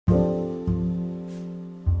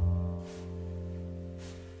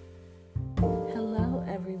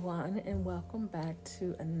and welcome back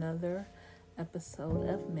to another episode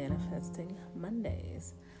of Manifesting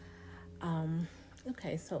Mondays.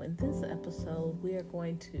 So in this episode, we are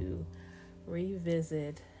going to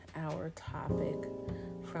revisit our topic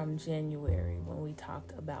from January when we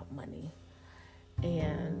talked about money.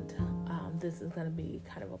 And this is going to be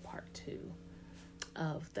kind of a part 2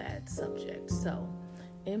 of that subject. So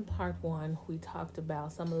in part 1, we talked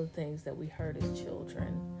about some of the things that we heard as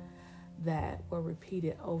children that were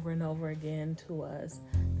repeated over and over again to us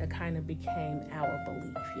that kind of became our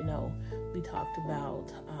belief. We talked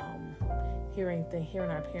about hearing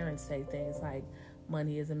our parents say things like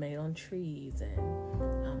money isn't made on trees, and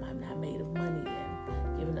I'm not made of money,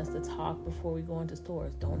 and giving us the talk before we go into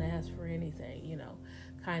stores, don't ask for anything,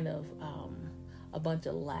 kind of a bunch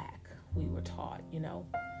of lack we were taught,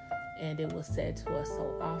 and it was said to us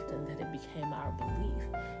so often that it became our belief.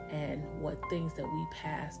 And what things that we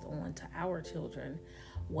passed on to our children,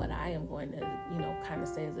 what I am going to, kind of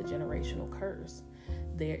say is a generational curse.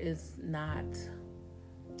 There is not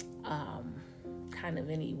kind of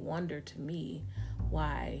any wonder to me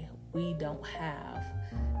why we don't have,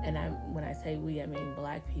 and when I say we, I mean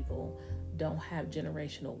Black people, don't have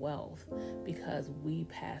generational wealth, because we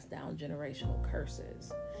pass down generational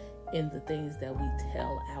curses in the things that we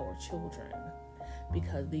tell our children,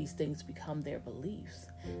 because these things become their beliefs,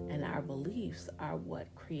 and our beliefs are what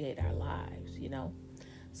create our lives,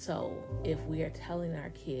 So if we are telling our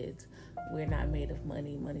kids we're not made of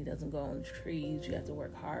money, money doesn't grow on trees, you have to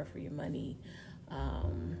work hard for your money,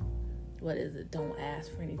 don't ask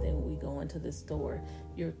for anything when we go into the store,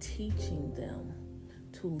 you're teaching them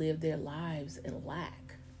to live their lives in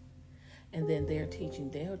lack. And then they're teaching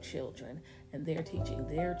their children, and they're teaching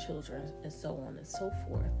their children, and so on and so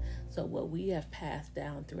forth. So what we have passed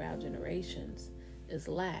down throughout generations is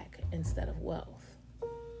lack instead of wealth.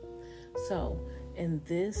 So in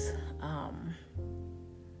this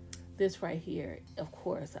right here, of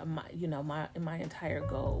course, my entire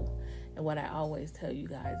goal, and what I always tell you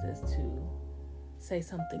guys, is to say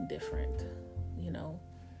something different.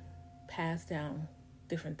 Pass down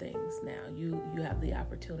different things. Now you have the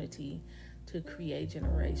opportunity to create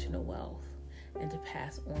generational wealth and to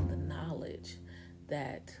pass on the knowledge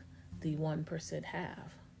that the 1%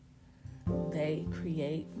 have. They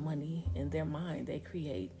create money in their mind. They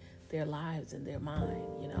create their lives in their mind,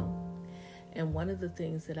 And one of the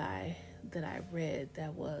things that I read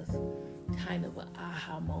that was kind of an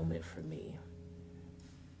aha moment for me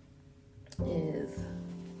is,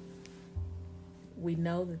 we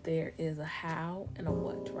know that there is a how and a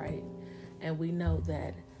what, right? And we know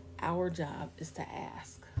that our job is to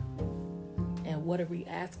ask. And what are we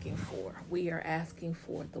asking for? We are asking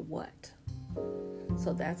for the what.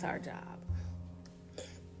 So that's our job.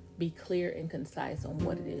 Be clear and concise on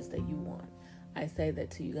what it is that you want. I say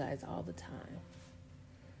that to you guys all the time.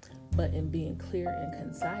 But in being clear and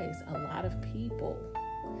concise, a lot of people,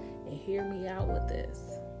 and hear me out with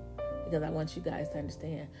this, because I want you guys to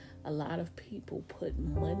understand, a lot of people put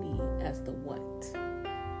money as the what.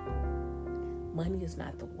 Money is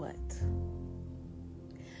not the what.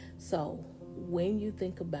 So when you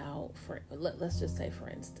think about, let's just say, for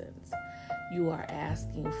instance, you are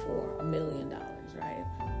asking for $1 million, right?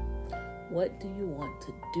 What do you want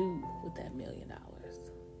to do with that $1 million?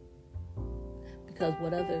 Because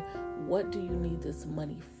what do you need this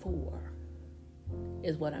money for,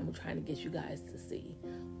 is what I'm trying to get you guys to see.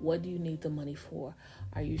 What do you need the money for?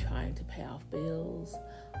 Are you trying to pay off bills?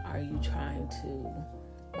 Are you trying to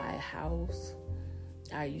buy a house?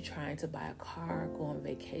 Are you trying to buy a car, go on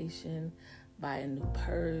vacation, buy a new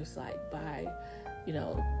purse, buy,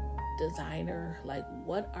 designer?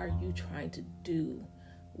 What are you trying to do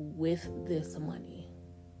with this money?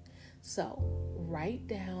 So write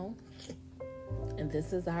down, and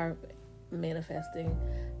this is our manifesting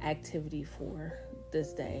activity for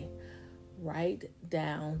this day. Write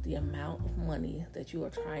down the amount of money that you are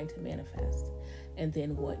trying to manifest, and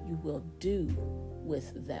then what you will do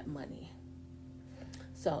with that money.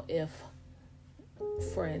 So if,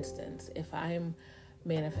 for instance, if I'm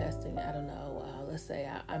manifesting, let's say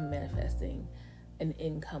I'm manifesting an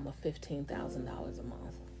income of $15,000 a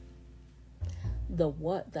month. The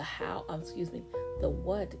what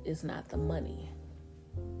is not the money.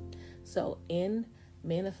 So in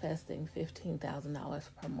manifesting $15,000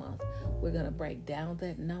 per month, we're going to break down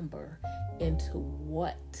that number into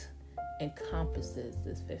what encompasses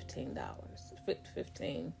this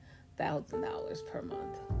 $15,000 per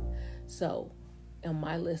month. So on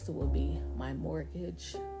my list, it would be my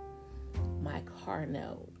mortgage, my car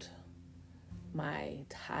note, my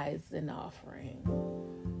tithes and offering,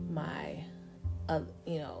 my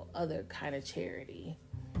other kind of charity,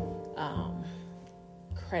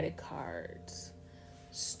 credit cards,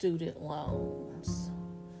 student loans,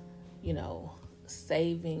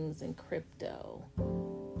 savings and crypto,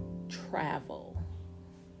 travel,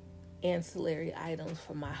 ancillary items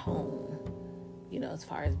for my home, as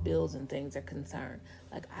far as bills and things are concerned.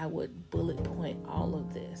 Like, I would bullet point all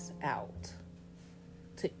of this out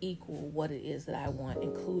to equal what it is that I want.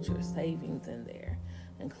 Include your savings in there,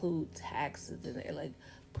 include taxes in there, like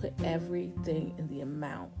put everything in the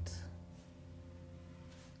amount.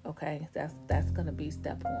 Okay, that's gonna be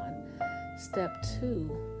step 1. Step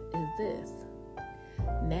 2 is this.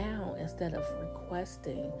 Now, instead of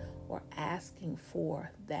requesting or asking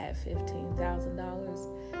for that $15,000,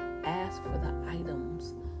 ask for the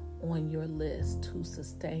items on your list to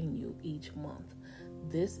sustain you each month.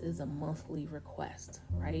 This is a monthly request,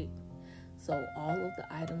 right? So all of the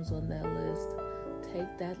items on that list,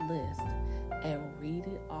 take that list and read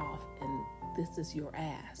it off, and this is your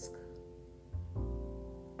ask.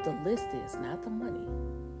 The list is not the money.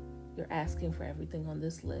 You're asking for everything on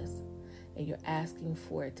this list, and you're asking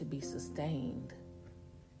for it to be sustained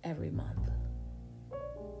every month.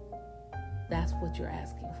 That's what you're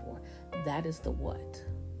asking for. That is the what.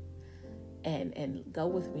 And go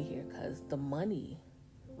with me here, because the money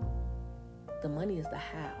is the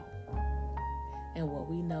how. And what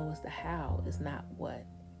we know is the how is not what.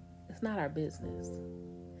 It's not our business.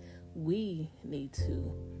 We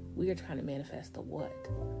are trying to manifest the what,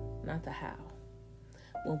 not the how.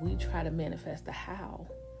 When we try to manifest the how,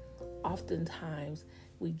 oftentimes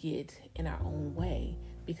we get in our own way,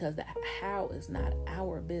 because the how is not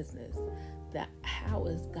our business. The how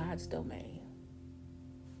is God's domain.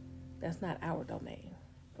 That's not our domain.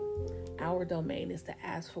 Our domain is to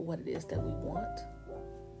ask for what it is that we want.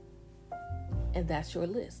 And that's your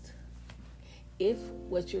list. If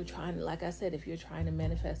what you're trying to, like I said, if you're trying to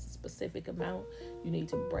manifest a specific amount, you need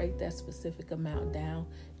to break that specific amount down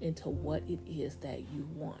into what it is that you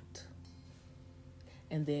want.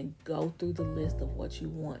 And then go through the list of what you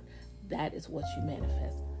want. That is what you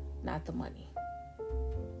manifest, not the money.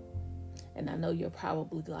 And I know you're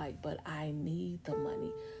probably like, but I need the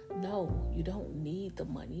money. No, you don't need the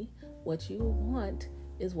money. What you want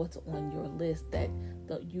is what's on your list that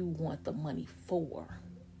you want the money for.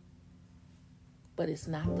 But it's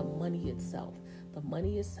not the money itself. The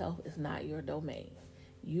money itself is not your domain.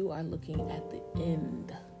 You are looking at the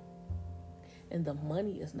end. And the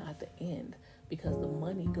money is not the end, because the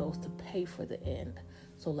money goes to pay for the end.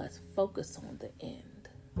 So let's focus on the end.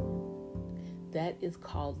 That is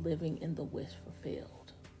called living in the wish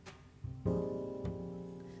fulfilled.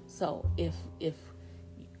 So if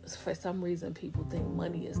for some reason people think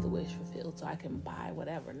money is the wish fulfilled, so I can buy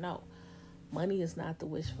whatever. No, money is not the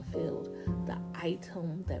wish fulfilled. The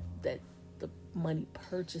item that the money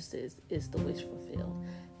purchases is the wish fulfilled.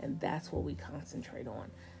 And that's what we concentrate on.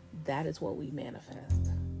 That is what we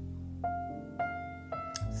manifest.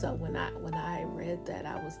 So when I read that,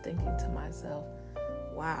 I was thinking to myself,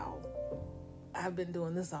 wow, I've been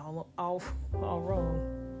doing this all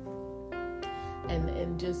wrong.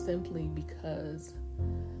 And just simply because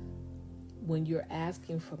when you're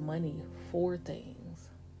asking for money for things,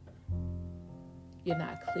 you're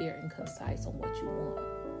not clear and concise on what you want.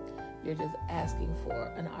 You're just asking for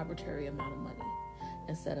an arbitrary amount of money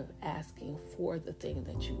instead of asking for the thing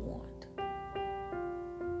that you want.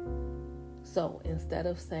 So instead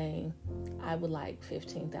of saying, I would like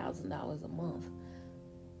 $15,000 a month,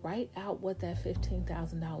 write out what that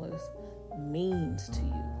 $15,000 means to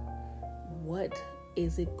you. What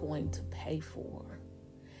is it going to pay for?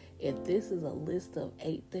 If this is a list of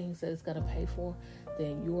 8 things that it's going to pay for,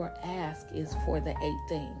 then your ask is for the 8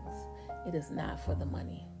 things. It is not for the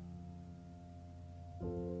money.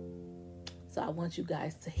 So I want you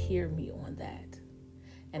guys to hear me on that.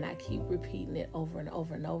 And I keep repeating it over and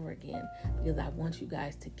over and over again, because I want you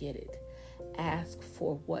guys to get it. Ask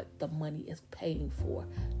for what the money is paying for,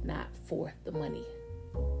 not for the money.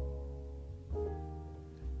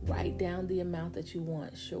 Write down the amount that you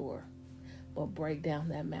want, sure, but break down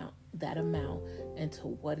that amount into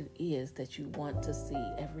what it is that you want to see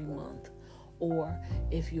every month. Or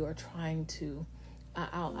if you're trying to,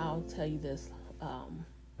 I'll tell you this.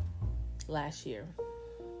 Last year,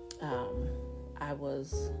 I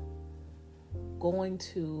was going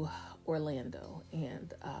to Orlando,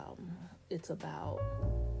 and it's about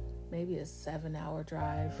maybe a 7-hour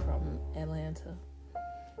drive from Atlanta.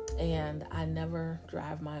 And I never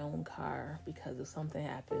drive my own car, because if something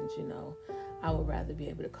happens, I would rather be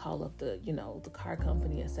able to call up the car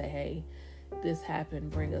company and say, hey, this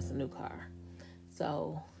happened, bring us a new car.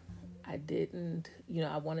 So I didn't,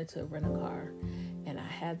 I wanted to rent a car, and I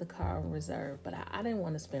had the car on reserve, but I didn't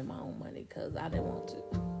want to spend my own money because I didn't want to.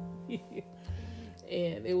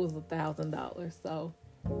 And it was $1,000. So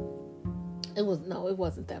it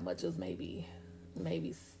wasn't that much. It was maybe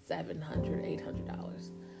 $700,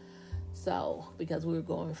 $800. So because we were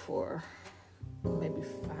going for maybe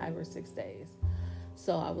 5 or 6 days.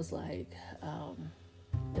 So I was like,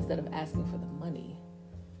 instead of asking for the money,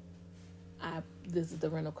 this is the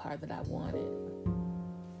rental car that I wanted.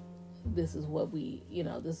 This is what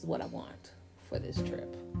this is what I want for this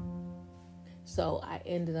trip. So I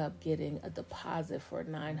ended up getting a deposit for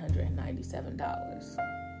 $997,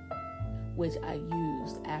 which I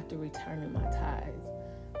used after returning my tithes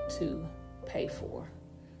to pay for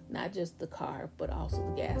not just the car, but also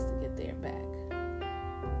the gas to get there and back.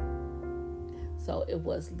 So it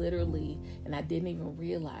was literally, and I didn't even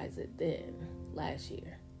realize it then last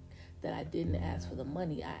year, that I didn't ask for the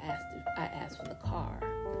money. I asked for the car,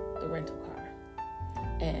 the rental car.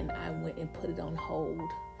 And I went and put it on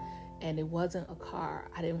hold. And it wasn't a car.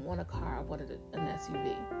 I didn't want a car. I wanted an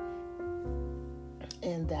SUV.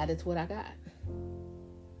 And that is what I got.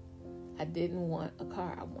 I didn't want a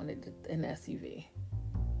car. I wanted an SUV.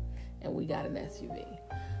 And we got an SUV.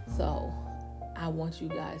 So I want you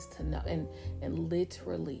guys to know. And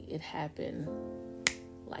literally it happened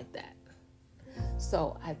like that.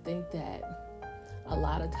 So I think that a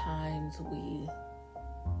lot of times we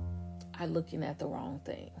are looking at the wrong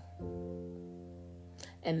thing.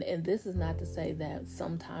 And this is not to say that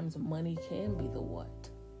sometimes money can be the what.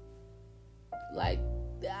 Like,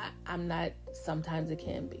 sometimes it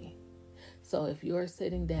can be. So if you're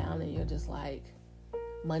sitting down and you're just like,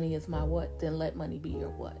 money is my what, then let money be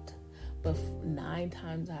your what. But 9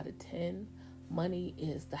 times out of 10, money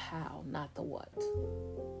is the how, not the what.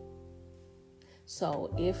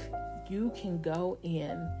 So if you can go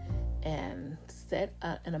in and set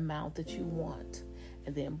an amount that you want,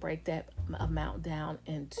 and then break that amount down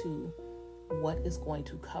into what is going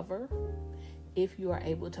to cover, if you are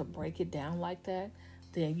able to break it down like that,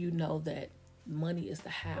 then you know that money is the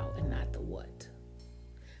how and not the what.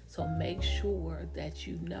 So make sure that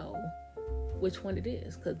you know which one it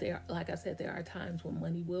is, because like I said, there are times when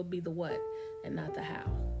money will be the what and not the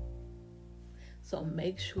how. So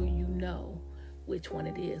make sure you know which one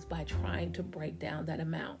it is by trying to break down that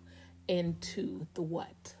amount into the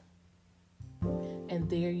what. And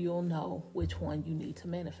there you'll know which one you need to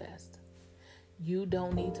manifest. You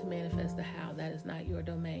don't need to manifest the how. That is not your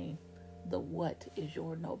domain. The what is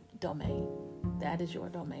your domain. That is your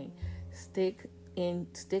domain. Stick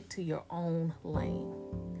to your own lane.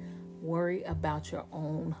 Worry about your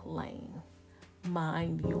own lane.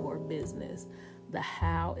 Mind your business. The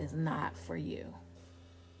how is not for you.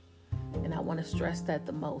 And I want to stress that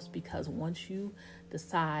the most, because once you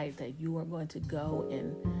decide that you are going to go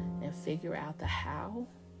and figure out the how,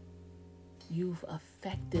 you've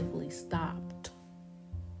effectively stopped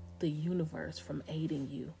the universe from aiding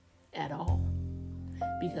you at all,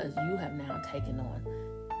 because you have now taken on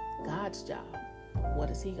God's job. What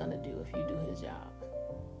is he going to do if you do his job?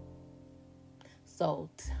 So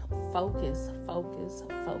focus,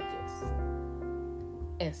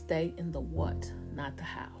 and stay in the what, not the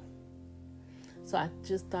how. So I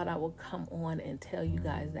just thought I would come on and tell you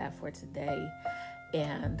guys that for today,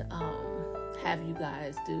 and have you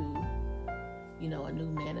guys do, a new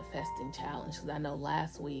manifesting challenge. Because I know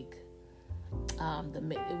last week it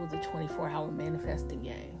was a 24-hour manifesting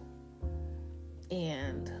game,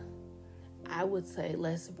 and I would say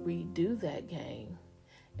let's redo that game,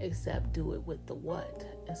 except do it with the what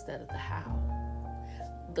instead of the how.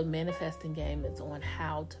 The manifesting game is on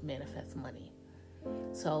how to manifest money.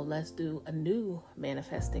 So let's do a new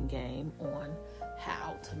manifesting game on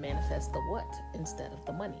how to manifest the what instead of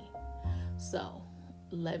the money. So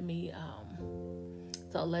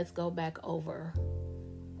let's go back over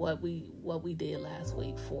what we did last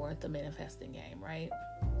week for the manifesting game, right?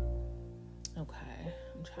 Okay,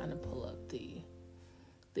 I'm trying to pull up the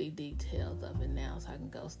details of it now so I can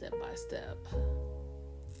go step by step.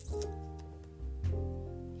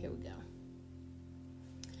 Here we go.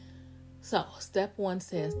 So, step 1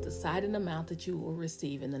 says, decide an amount that you will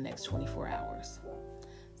receive in the next 24 hours.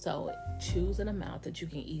 So, choose an amount that you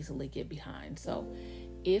can easily get behind. So,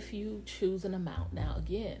 if you choose an amount, now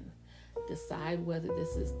again, decide whether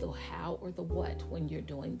this is the how or the what when you're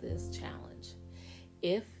doing this challenge.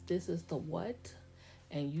 If this is the what,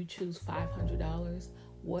 and you choose $500,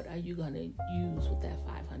 what are you going to use with that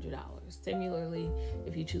 $500? Similarly,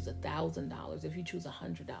 if you choose $1,000, if you choose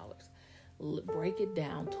 $100, break it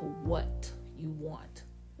down to what you want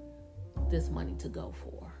this money to go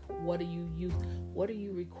for. What are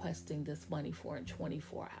you requesting this money for in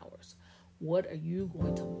 24 hours? What are you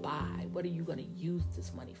going to buy? What are you going to use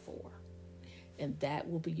this money for? And that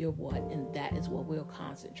will be your what, and that is what we'll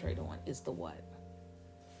concentrate on, is the what.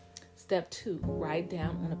 Step 2, write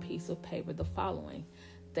down on a piece of paper the following.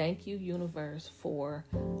 Thank you, universe, for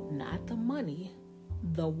not the money,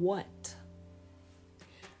 the what.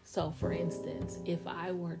 So, for instance, if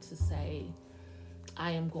I were to say, I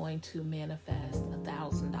am going to manifest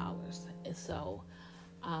 $1,000. And so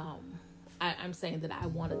I'm saying that I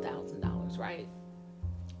want $1,000, right?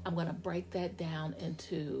 I'm going to break that down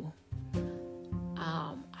into,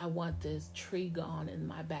 I want this tree gone in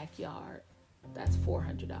my backyard. That's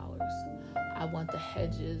 $400. I want the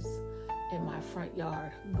hedges in my front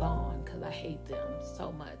yard gone because I hate them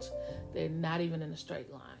so much. They're not even in a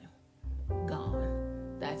straight line.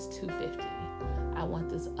 Gone. That's $250. I want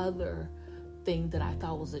this other thing that I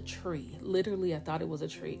thought was a tree. Literally, I thought it was a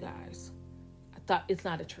tree, guys. I thought it's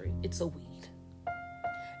not a tree. It's a weed.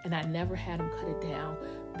 And I never had him cut it down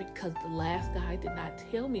because the last guy did not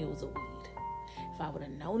tell me it was a weed. If I would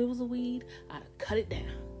have known it was a weed, I'd have cut it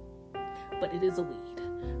down. But it is a weed.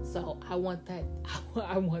 So I want that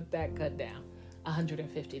cut down.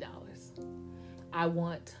 $150. I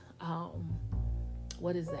want,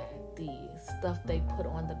 what is that? The stuff they put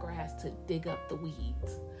on the grass to dig up the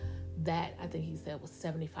weeds. That, I think he said, was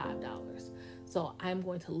 $75. So I'm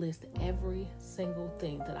going to list every single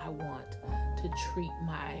thing that I want to treat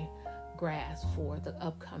my grass for the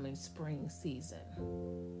upcoming spring season.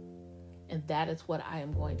 And that is what I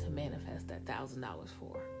am going to manifest that $1,000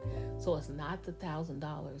 for. So it's not the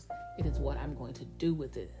 $1,000, it is what I'm going to do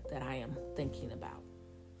with it that I am thinking about.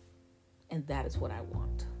 And that is what I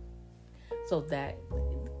want. So that,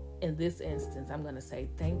 in this instance, I'm going to say,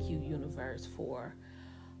 thank you, universe, for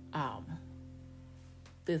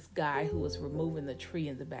this guy who was removing the tree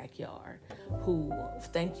in the backyard.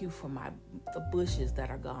 Thank you for the bushes that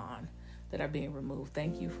are gone, that are being removed.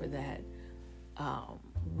 Thank you for that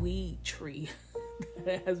weed tree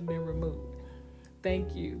that has been removed.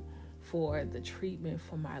 Thank you for the treatment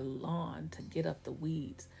for my lawn to get up the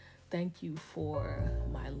weeds. Thank you for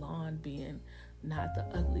my lawn being not the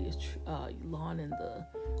ugliest lawn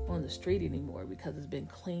on the street anymore because it's been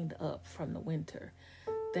cleaned up from the winter.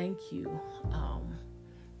 Thank you,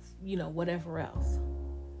 whatever else.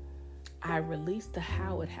 I release the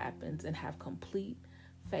how it happens and have complete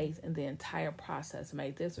faith in the entire process.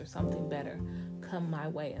 May this or something better come my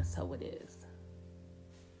way, and so it is.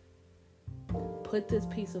 Put this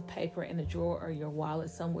piece of paper in a drawer or your wallet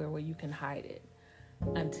somewhere where you can hide it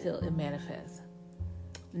until it manifests.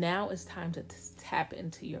 Now it's time to tap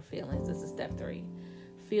into your feelings. This is step 3.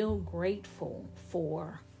 Feel grateful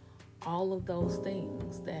for all of those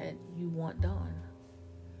things that you want done.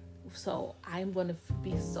 So I'm going to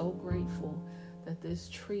be so grateful that this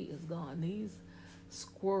tree is gone. These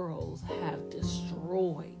squirrels have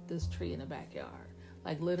destroyed this tree in the backyard.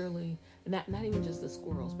 Like literally, not even just the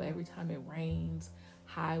squirrels, but every time it rains,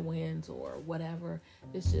 high winds or whatever,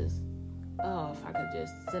 it's just, if I could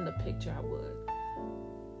just send a picture, I would.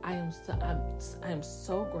 I am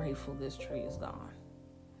so grateful this tree is gone.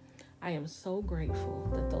 I am so grateful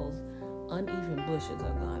that those uneven bushes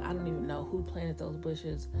are gone. I don't even know who planted those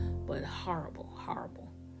bushes, but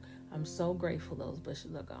horrible. I'm so grateful those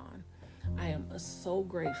bushes are gone. I am so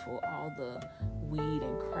grateful all the weed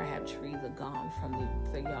and crab trees are gone from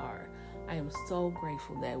the yard. I am so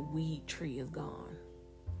grateful that weed tree is gone.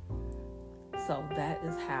 So that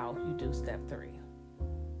is how you do step 3.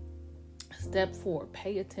 Step 4,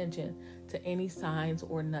 pay attention to any signs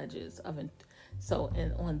or nudges of it. So,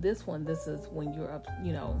 and on this one, this is when you're up,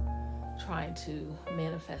 trying to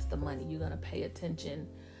manifest the money. You're going to pay attention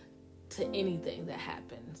to anything that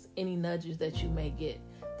happens, any nudges that you may get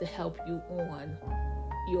to help you on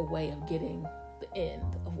your way of getting the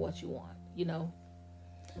end of what you want,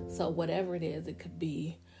 So whatever it is, it could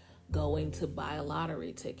be going to buy a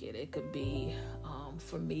lottery ticket. It could be,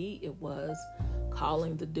 for me, it was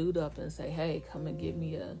calling the dude up and say, hey, come and give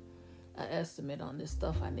me a estimate on this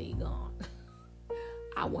stuff I need gone.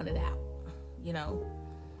 I want it out,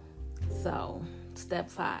 So step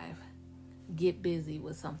 5, get busy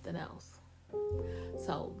with something else.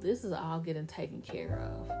 So this is all getting taken care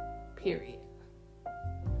of, period.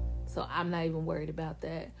 So I'm not even worried about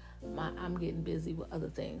that. I'm getting busy with other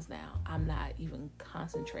things now. I'm not even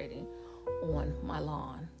concentrating on my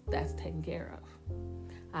lawn. That's taken care of.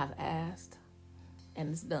 I've asked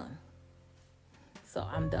and it's done. So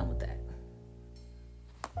I'm done with that.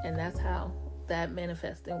 And that's how that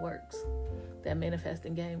manifesting works. That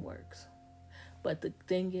manifesting game works. But the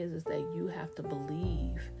thing is that you have to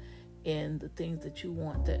believe in the things that you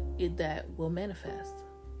want that will manifest.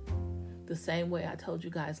 The same way I told you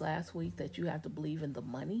guys last week that you have to believe in the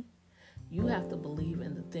money, you have to believe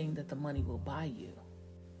in the thing that the money will buy you.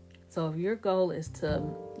 So if your goal is to,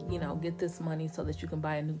 get this money so that you can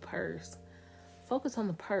buy a new purse, focus on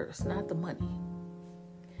the purse, not the money.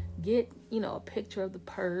 Get, a picture of the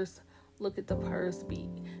purse. Look at the purse.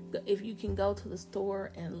 If you can go to the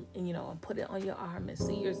store and put it on your arm and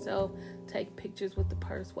see yourself, take pictures with the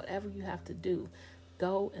purse, whatever you have to do,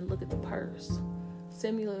 go and look at the purse.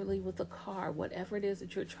 Similarly with the car, whatever it is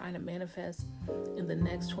that you're trying to manifest in the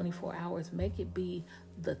next 24 hours, make it be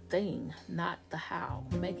the thing, not the how.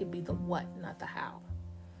 Make it be the what, not the how.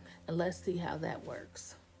 And let's see how that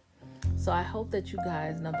works. So I hope that you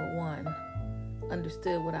guys, number one,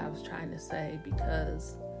 understood what I was trying to say,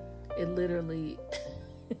 because it literally,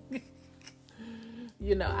 I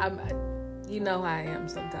am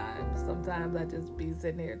sometimes. Sometimes I just be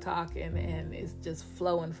sitting here talking and it's just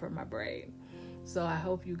flowing from my brain. So I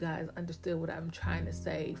hope you guys understood what I'm trying to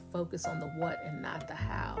say. Focus on the what and not the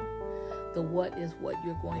how. The what is what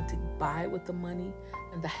you're going to buy with the money,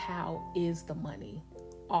 and the how is the money,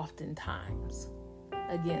 oftentimes.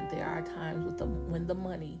 Again, there are times when the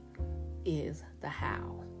money is the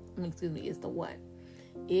how. Is the what.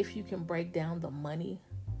 If you can break down the money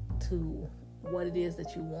to what it is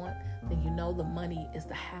that you want, then the money is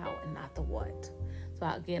the how and not the what. So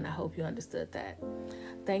again, I hope you understood that.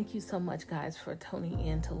 Thank you so much, guys, for tuning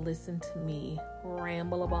in to listen to me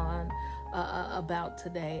ramble on about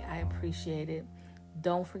today. I appreciate it.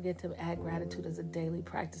 Don't forget to add gratitude as a daily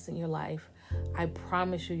practice in your life. I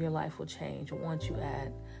promise you your life will change once you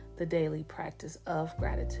add the daily practice of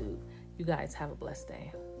gratitude. You guys have a blessed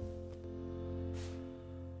day.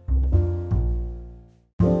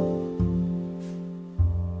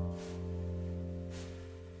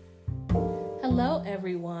 Hello,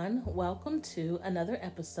 everyone. Welcome to another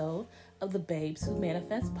episode of the Babes Who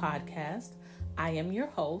Manifest podcast. I am your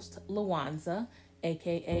host, Lawanza,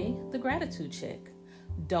 aka the Gratitude Chick.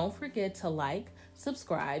 Don't forget to like,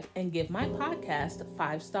 subscribe, and give my podcast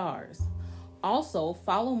 5 stars. Also,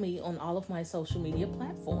 follow me on all of my social media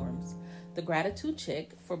platforms. The Gratitude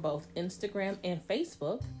Chick for both Instagram and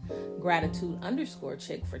Facebook,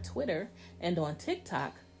 Gratitude_Chick for Twitter, and on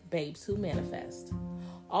TikTok, Babes Who Manifest.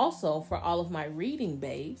 Also, for all of my reading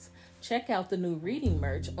babes, check out the new reading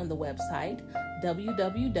merch on the website,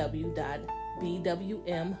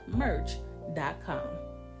 www.bwmmerch.com.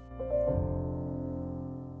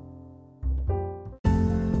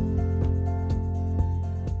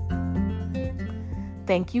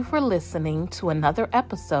 Thank you for listening to another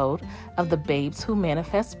episode of the Babes Who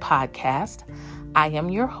Manifest podcast. I am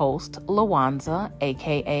your host, Lawanza,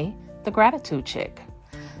 aka the Gratitude Chick.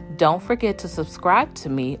 Don't forget to subscribe to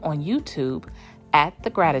me on YouTube at The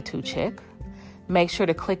Gratitude Chick. Make sure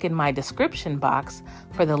to click in my description box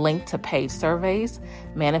for the link to paid surveys,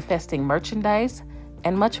 manifesting merchandise,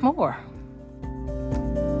 and much more.